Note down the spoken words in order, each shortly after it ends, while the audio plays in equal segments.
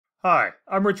Hi,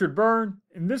 I'm Richard Byrne.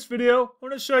 In this video, I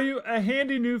want to show you a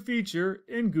handy new feature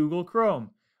in Google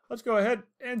Chrome. Let's go ahead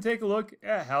and take a look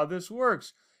at how this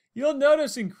works. You'll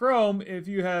notice in Chrome, if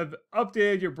you have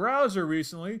updated your browser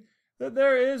recently, that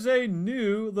there is a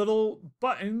new little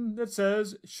button that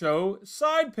says Show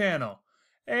Side Panel.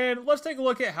 And let's take a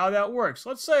look at how that works.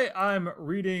 Let's say I'm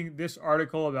reading this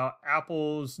article about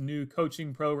Apple's new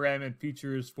coaching program and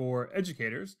features for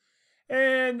educators,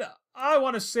 and I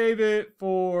want to save it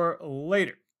for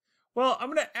later. Well, I'm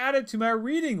going to add it to my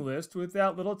reading list with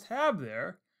that little tab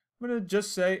there. I'm going to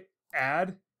just say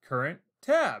Add Current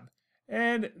Tab.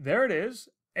 And there it is.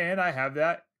 And I have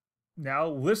that now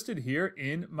listed here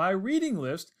in my reading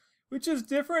list, which is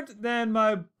different than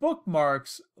my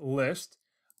bookmarks list.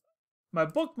 My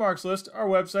bookmarks list are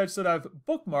websites that I've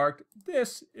bookmarked.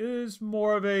 This is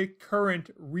more of a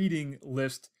current reading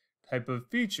list type of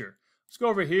feature. Let's go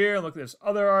over here and look at this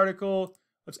other article.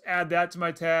 Let's add that to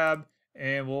my tab,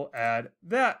 and we'll add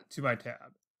that to my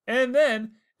tab. And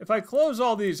then, if I close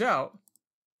all these out,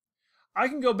 I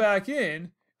can go back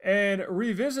in and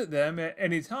revisit them at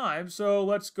any time. So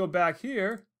let's go back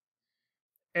here,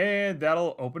 and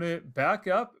that'll open it back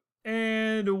up.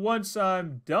 And once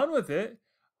I'm done with it,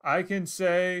 I can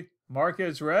say mark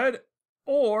as read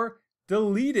or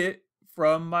delete it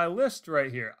from my list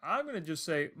right here. I'm going to just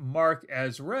say mark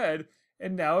as read,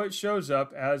 and now it shows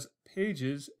up as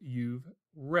pages you've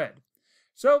read.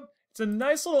 So it's a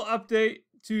nice little update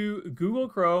to Google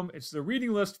Chrome. It's the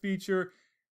reading list feature,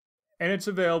 and it's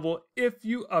available if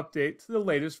you update to the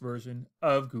latest version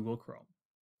of Google Chrome.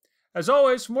 As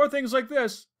always, for more things like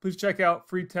this, please check out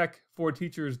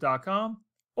freetech4teachers.com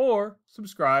or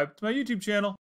subscribe to my YouTube channel.